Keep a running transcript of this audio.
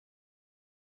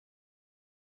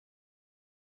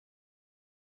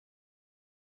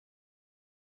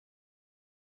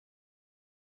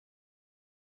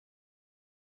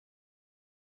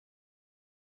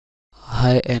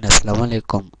Hi and Assalamu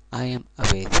alaikum. I am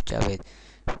Aved Javed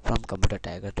from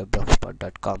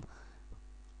computertiger.blogspot.com.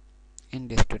 In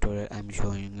this tutorial, I am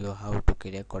showing you how to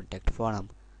create contact form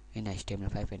in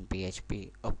html5 and PHP.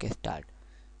 Okay, start.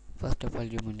 First of all,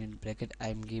 you will need bracket. I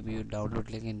am give you download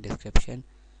link in description,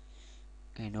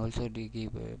 and also they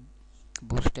give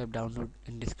bootstrap download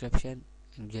in description,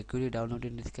 and jQuery download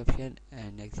in description,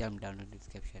 and exam download in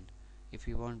description. If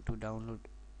you want to download,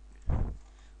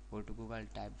 go to Google,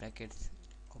 type brackets,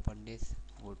 open this,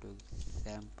 go to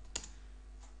exam,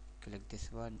 click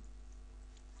this one,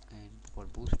 and for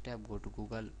bootstrap go to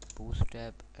Google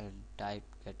bootstrap and type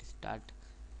get start,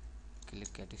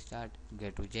 click get start,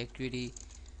 get to jQuery,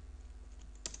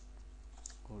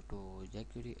 go to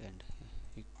jQuery and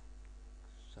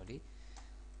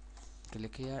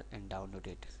click here and download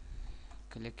it,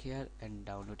 click here and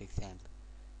download exam,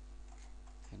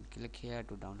 and click here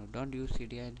to download. Don't use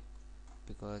CDN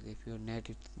because if your net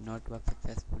is not work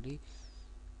successfully,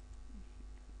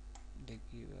 they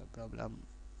give a problem.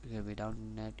 Without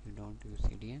net you don't use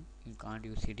CDN, you can't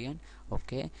use CDN.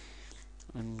 Okay,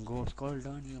 and go scroll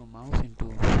down your mouse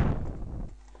into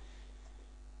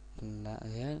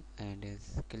here and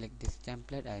click this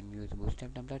template. I am use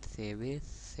bootstrap template, save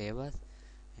as,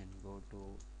 and go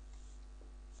to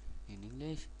in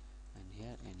English and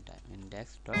here and type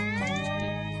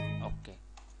index.php. Okay,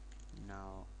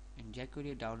 now in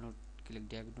jQuery download, click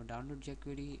download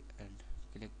jQuery and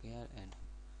click here, and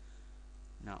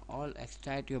now all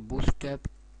extract your bootstrap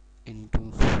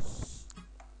into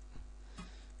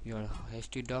your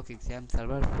htdoc exam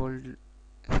server folder,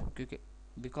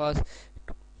 because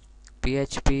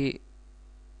PHP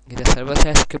is a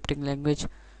server-side scripting language,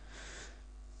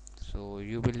 so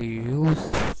you will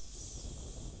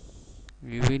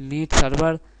need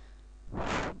server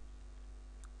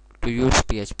to use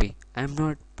PHP. I am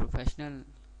not professional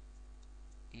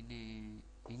in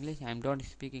English. I don't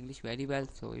speak English very well,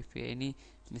 so if any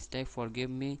mistake, forgive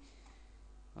me.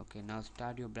 Okay, now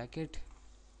start your bracket.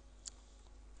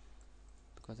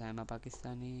 Because I am a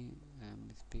Pakistani, I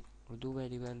speak Urdu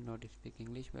very well, not speak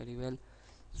English very well.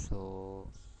 So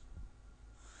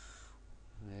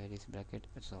where is bracket?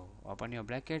 So open your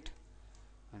bracket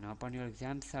and open your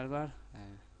exam server.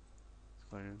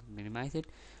 Minimize it.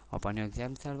 Open your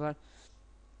exam server.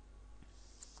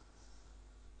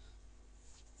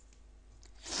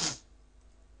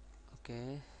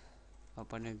 Okay,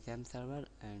 open your exam server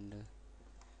and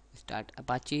start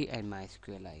Apache and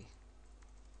MySQLi.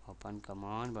 Open. Come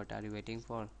on, what are you waiting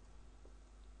for?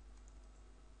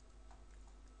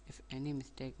 If any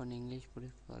mistake on English,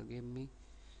 please forgive me.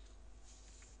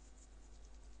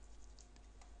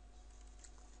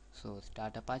 So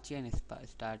start Apache and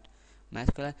start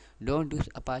MySQL. Don't use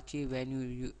Apache when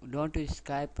you don't use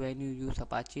Skype when you use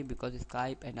Apache, because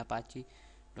Skype and Apache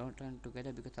don't run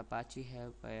together, because Apache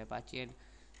and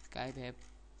Skype have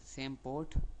same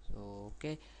port. So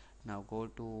okay, now go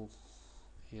to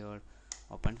your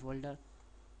open folder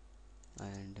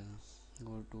and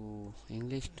go to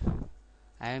English.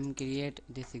 I am create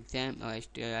this exam. I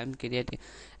am create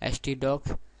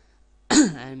htdocs. I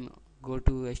am go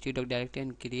to htdoc directory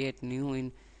and create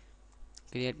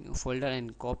folder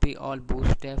and copy all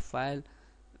bootstrap file,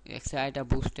 extract a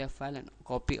bootstrap file and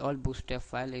copy all bootstrap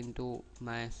file into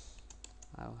my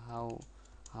how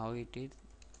it is,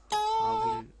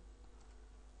 how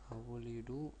will you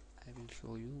do. I will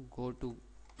show you. Go to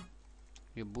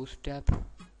your bootstrap,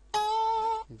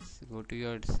 go to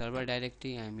your server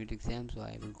directory. I am using exam, so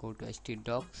I will go to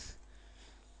htdocs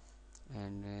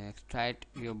and extract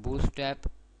your bootstrap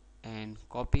and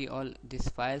copy all these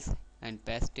files and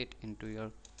paste it into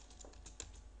your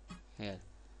here.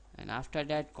 And after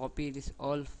that, copy this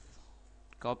all,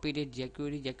 copy this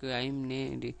jQuery. I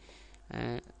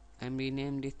am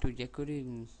rename this to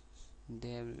jQuery.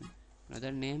 They have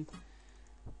another name,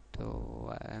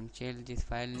 so I am change this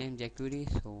file name jQuery.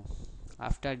 So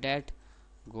after that,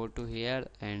 go to here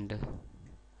and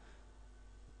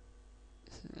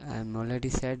I am already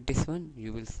set this one.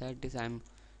 You will set this. I am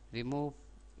remove.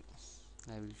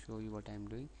 I will show you what I am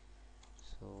doing.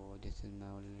 So this is my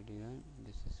already done.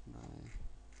 This is my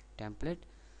template.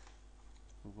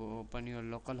 Go open your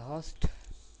local host.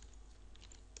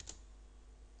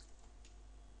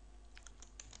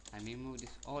 I remove this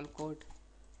all code.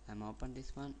 I'm open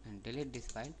this one and delete this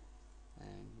file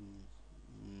and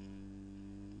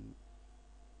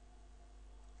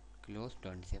close,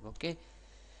 don't save. Okay,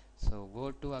 so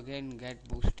go to again get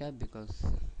bootstrap, because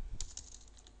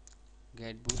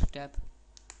get bootstrap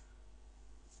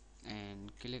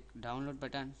and click download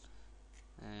button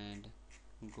and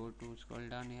go to scroll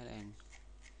down here and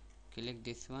click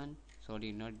this one.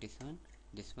 Sorry, not this one,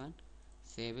 this one,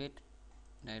 save it.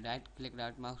 Right click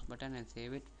right mouse button and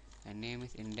save it, and name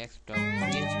is index.php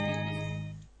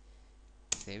and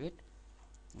save it.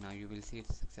 Now you will see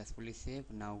it successfully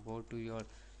saved. Now go to your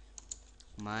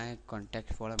my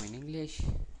contact forum in English.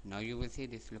 Now you will see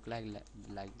this look like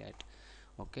that.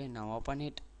 Okay, now open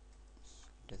it.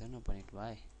 It doesn't open it,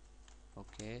 why?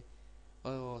 Okay,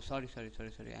 oh sorry,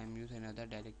 I'm using another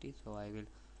directory, so I will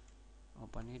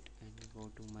open it and go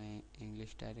to my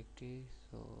English directory.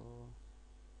 So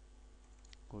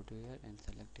go to here and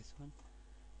select this one,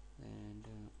 and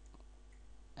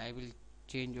I will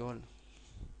change all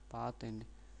path, and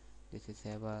this is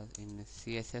ever in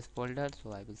CSS folder,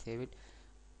 so I will save it.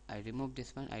 I remove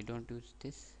this one, I don't use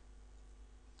this.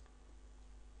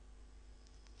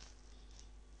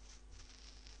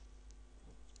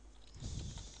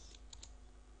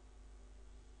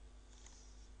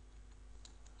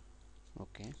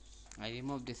 Okay, I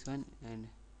remove this one and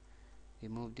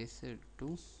remove this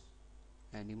 2,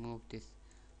 and remove this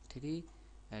 3,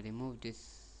 I remove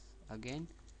this again,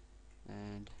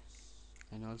 and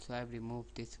also I've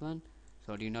removed this one.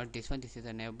 Sorry, not this one, this is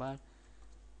a navbar,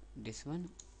 this one,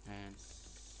 and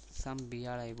some br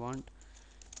I want,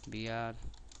 br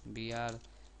br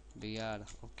br.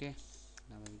 Okay,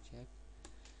 now I will check.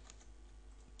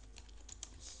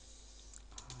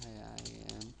 I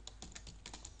am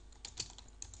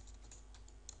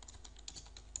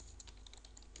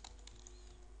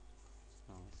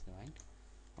now it's fine.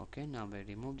 Okay, now I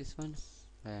remove this one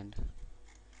and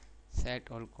set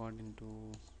all code into.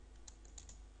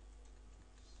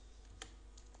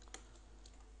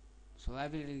 So I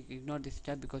will ignore this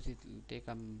step because it will take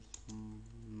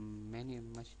many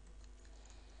much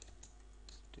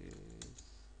okay.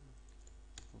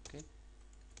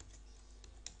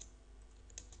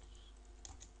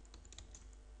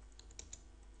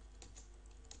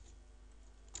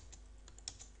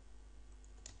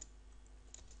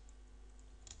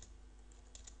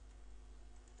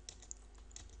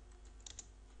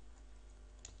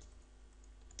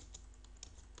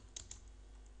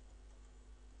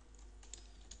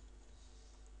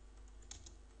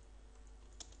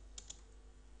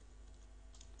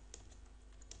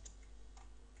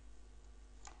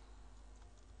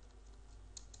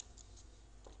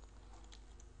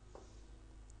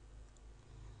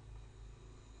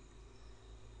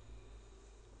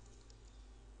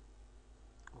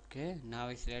 Okay, now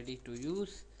it's ready to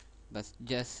use, but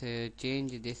just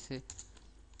change this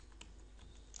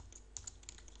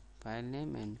file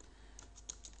name and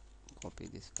copy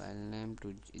this file name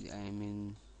to I'm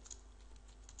in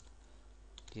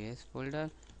JS folder.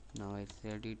 Now it's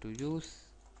ready to use.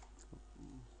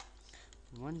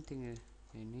 One thing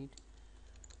I need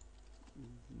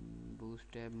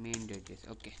bootstrap main.js.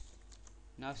 Okay,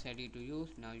 now it's ready to use.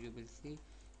 Now you will see,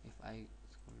 if I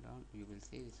scroll down, you will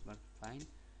see it's work fine.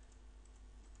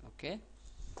 Okay,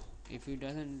 if it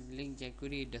doesn't link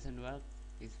jQuery, it doesn't work.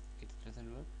 It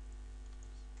doesn't work.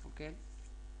 Okay,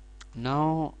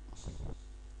 now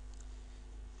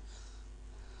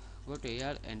go to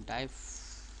here and type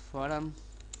forum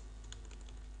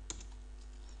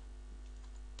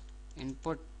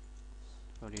input,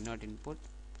 sorry, not input,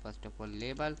 first of all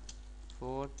label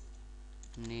for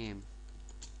name,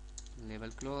 label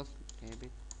close, tab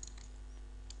it,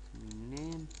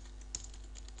 name.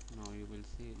 Now you will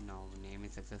see, now name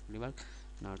is successfully worked.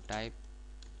 Now type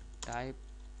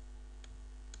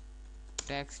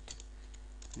text,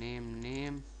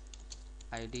 name,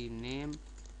 id name,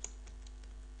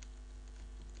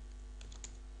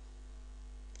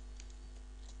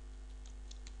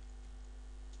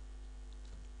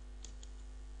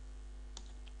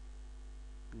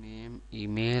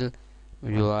 email,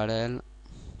 url,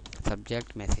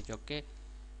 subject, message. Okay,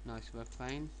 now it's work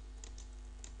fine.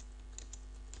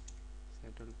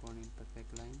 Settle code in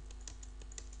perfect line.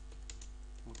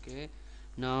 Okay,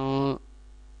 now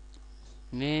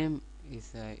name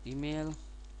is email.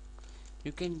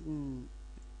 You can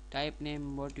type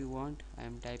name what you want. I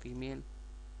am type email.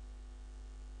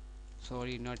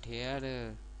 Sorry, not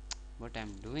here. What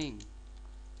I'm doing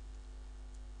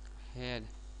here,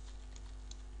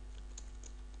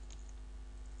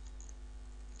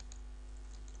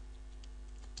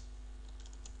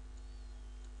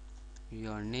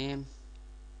 your name,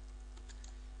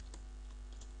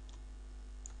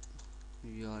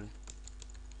 your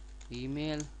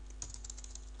email,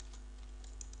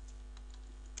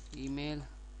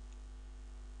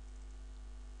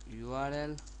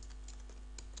 url,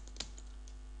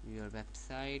 your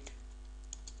website,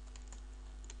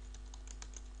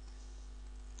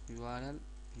 url.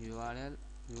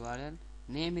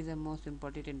 Name is the most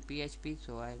important in PHP,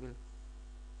 so I will.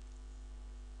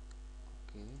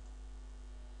 Okay,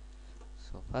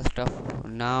 so first of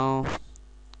now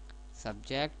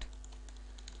subject,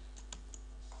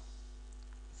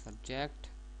 subject,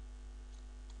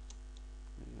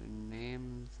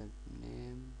 name,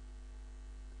 name,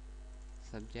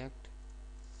 subject,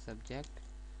 subject.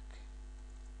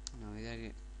 Now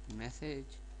here message,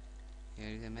 here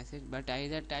is a message, but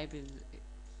either type is,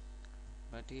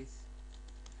 but is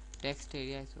text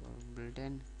area, so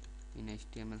written in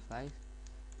html5.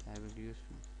 I will use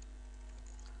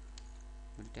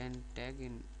written tag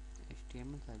in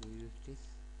html. I will use this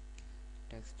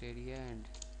text area and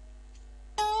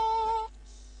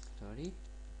sorry,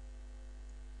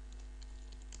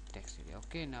 text area.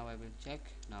 Okay, now I will check.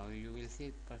 Now you will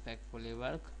see perfectly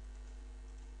work.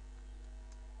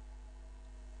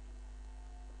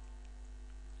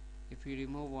 If you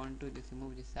remove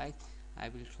this site, I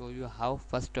will show you how.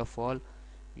 First of all,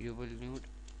 you will need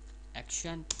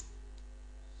action.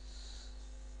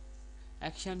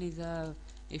 Action is a,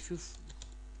 if you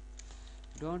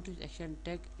don't use action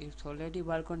tag, it's already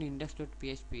work on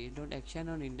index.php. Don't action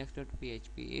on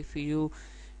index.php. If you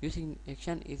using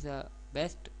action is a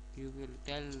best, you will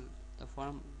tell the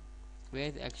form where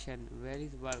is action, where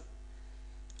is work.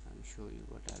 I will show you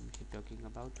what I'm talking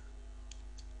about.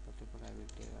 First of all, I will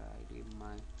take ID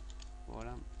my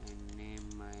forum and name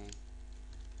my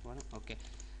forum. Okay,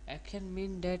 action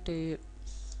mean that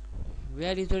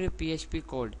where is your PHP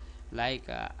code, like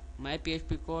my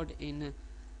PHP code in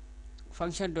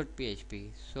function.php.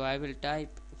 So I will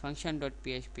type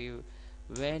function.php.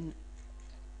 When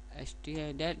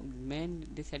that when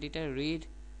this editor read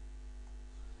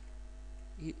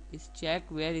is check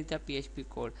where is the PHP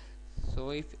code.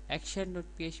 So if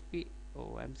action.php,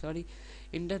 oh I'm sorry,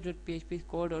 index.php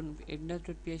code on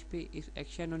index.php is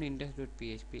action on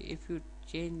index.php. If you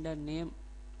change the name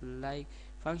like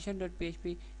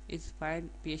function.php is find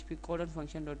PHP code on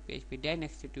function.php, then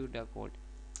execute the code.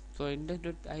 So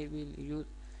I will use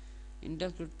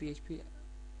index.php.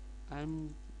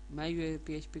 I'm my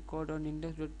PHP code on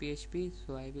index.php,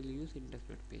 so I will use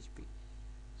index.php.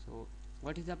 So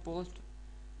what is the post?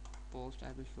 Post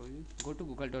I will show you. Go to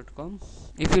google.com.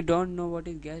 If you don't know what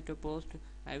is get a post,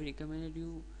 I will recommend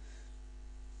you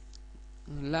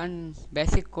learn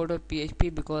basic code of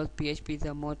PHP, because PHP is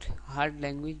a most hard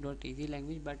language, not easy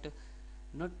language, but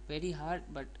not very hard,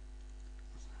 but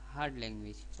hard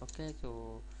language. Okay,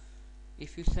 so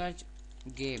if you search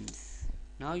games,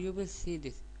 now you will see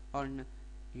this on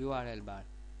URL bar.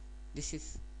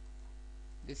 This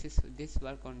this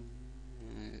work on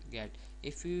get.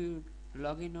 If you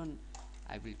log in on,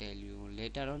 I will tell you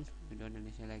later on, you don't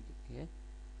understand like here.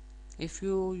 If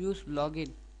you use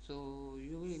login, so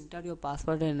you will enter your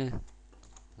password and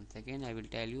once again I will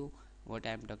tell you what I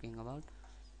am talking about.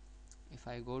 If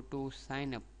I go to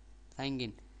sign up, sign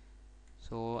in,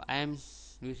 so I am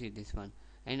using this one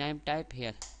and I am type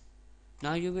here.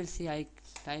 Now you will see I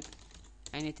type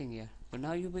anything here, so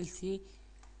now you will see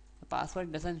the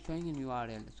password doesn't showing in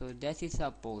URL. So that is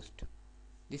a post.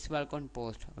 This work on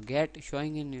post, get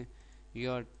showing in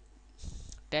your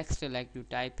text, like you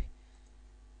type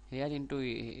here into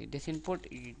this input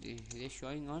is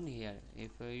showing on here.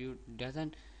 If you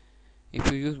doesn't, if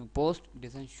you use post,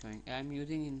 doesn't showing. I am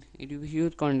using in if you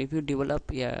use if you develop,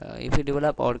 yeah, if you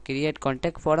develop or create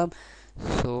contact forum,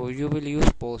 so you will use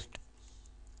post.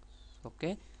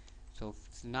 Okay, so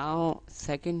now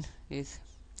second is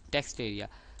text area.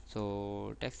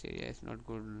 So text area is not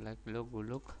good, like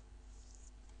look.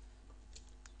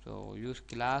 So use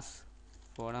class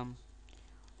forum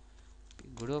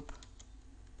group.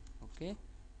 Okay,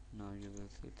 now you will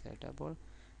see that about.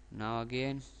 Now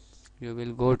again you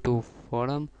will go to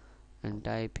forum and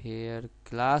type here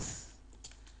class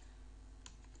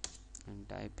and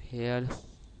type here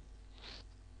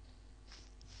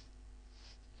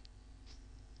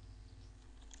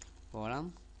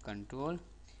forum control,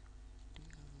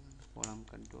 forum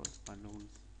control balloon.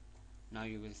 Now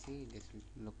you will see this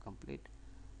will look complete.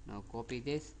 Now copy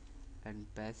this and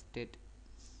paste it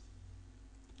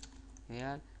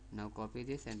here. Now copy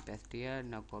this and paste here.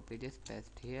 Now copy this,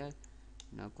 paste here.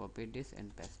 Now copy this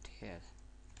and paste here.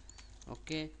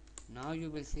 Okay, now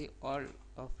you will see all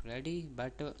of ready,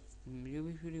 but you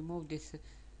if you remove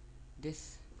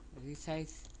this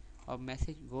resize of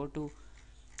message, go to,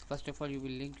 first of all you will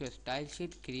link your style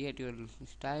sheet, create your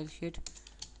style sheet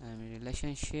and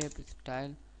relationship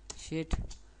style sheet,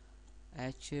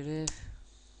 href,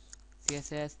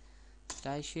 css,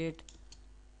 style sheet,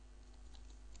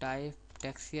 type,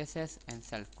 text css and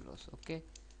self close. Okay,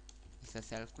 it's a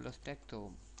self close text,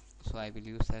 so I will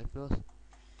use self close.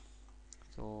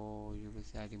 So you will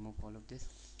see I remove all of this.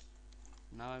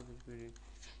 Now I will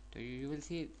So you will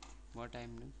see what I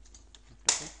am doing.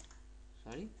 Okay,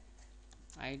 sorry,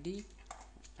 id,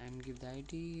 I am give the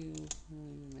id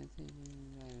message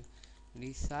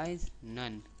resize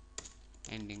none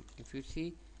ending. If you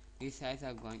see resize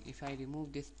are going, if I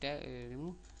remove this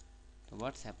remove, so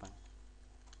what's happened,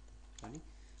 sorry,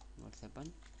 what's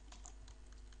happened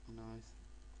now is,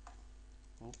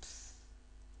 oops,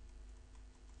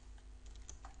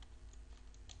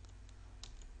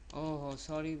 oh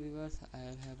sorry viewers, I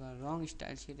have a wrong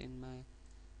style sheet in my,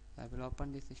 I will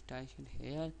open this style sheet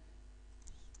here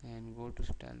and go to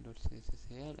style.css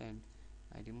here, and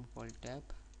I remove all tab.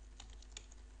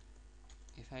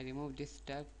 If I remove this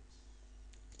tab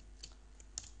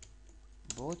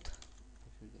both,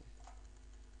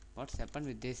 what's happened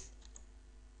with this,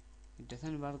 it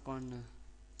doesn't work on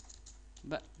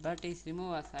but it's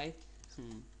remove a site,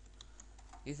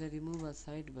 it's a remove a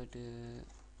site, but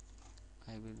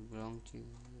I will wrong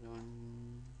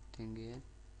thing here.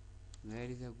 Where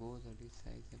is the go that is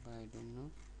size, I don't know,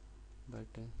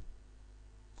 but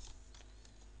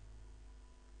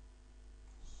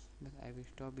I will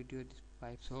stop video this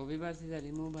 5. So viewers is a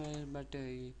removal, but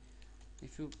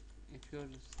if you, if your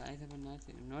size have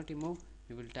not remove,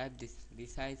 you will type this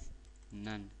resize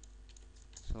none,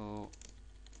 so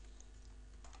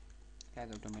has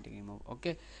automatic remove.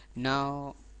 Okay,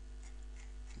 now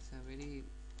it's a very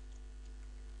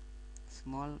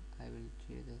small, I will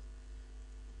change this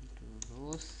to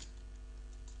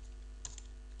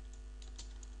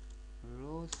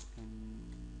rows and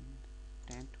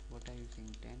tent. What are you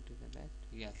saying, tent is the best?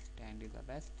 Yes, tent is the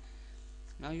best.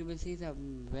 Now you will see the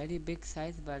very big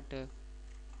size, but this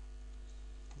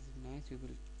is nice. You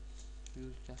will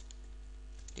use the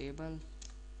table.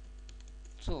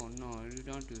 So no, you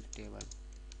don't use table.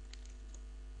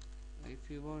 If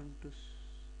you want to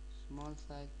small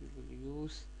size, you will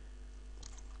use,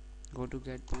 go to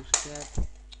get bootstrap.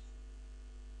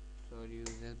 So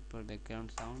use it for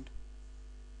background sound.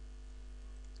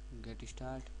 Get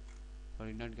start.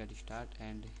 Sorry, not get start.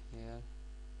 And here,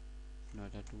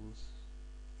 data tools,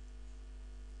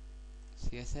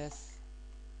 CSS,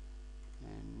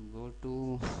 and go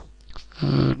to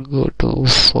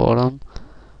forum.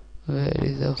 Where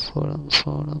is the forum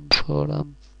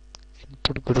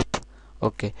input group?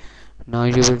 Okay, now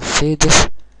you will see this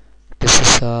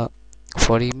is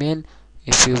for email.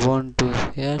 If you want to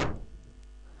here,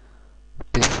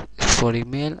 this is for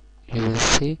email, you will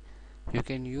see you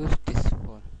can use this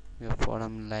for your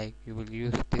forum, like you will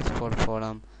use this for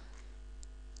forum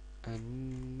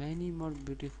and many more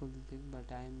beautiful things, but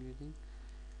I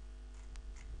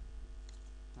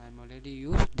am already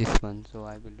used this one, so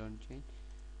I will don't change.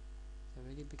 It's a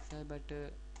very big size, but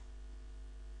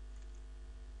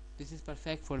this is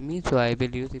perfect for me, so I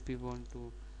will use. If you want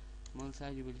to small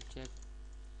size, you will check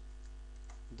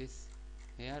this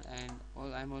here, and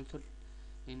I'm also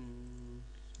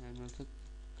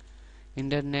in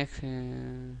the next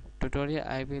tutorial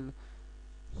I will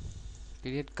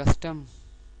create custom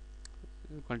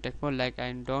contact form, like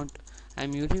I'm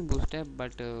using bootstrap,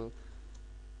 but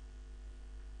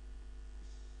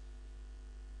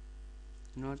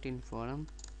not in forum,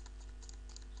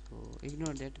 so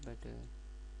ignore that, but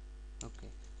okay,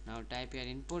 now type your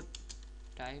input,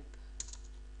 type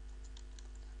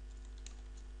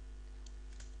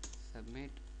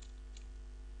submit,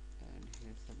 and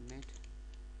here submit.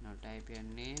 Now type your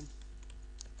name,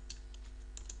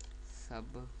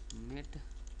 submit,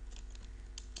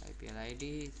 type your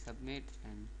id, submit,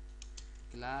 and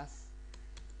class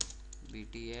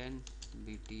btn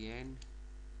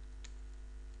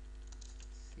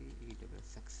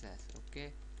success. Okay,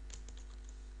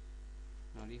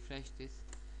 now refresh this.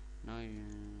 Now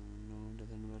no,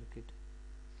 doesn't work it.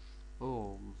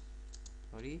 Oh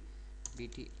sorry,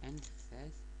 btn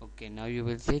success. Okay, now you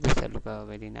will see this look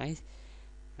very nice.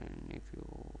 And if you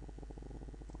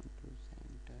want to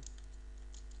center,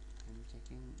 I'm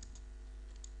checking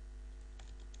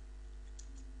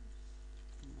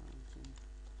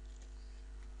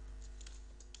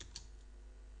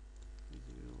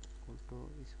auto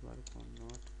is work or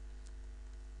not.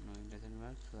 No, it doesn't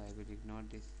work, so I will ignore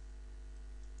this.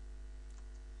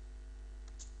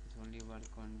 It's only work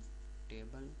on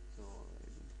table, so I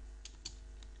will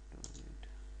do it.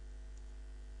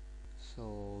 So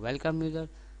welcome user,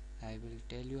 I will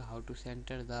tell you how to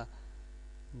center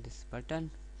this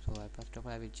button. So first of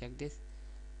all I will check this.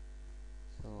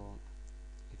 So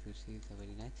if you see, it's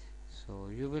very nice. So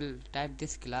you will type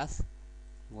this class,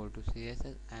 go to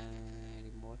CSS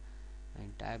and remove,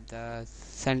 and type the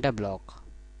center block.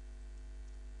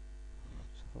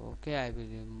 So okay, I will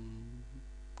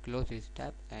close this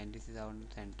tab, and this is our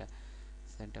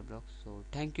center box. So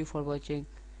thank you for watching.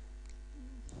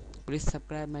 Please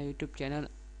subscribe my YouTube channel.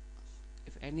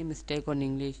 If any mistake on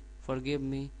English, forgive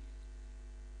me.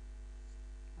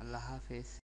 Allah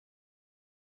Hafiz.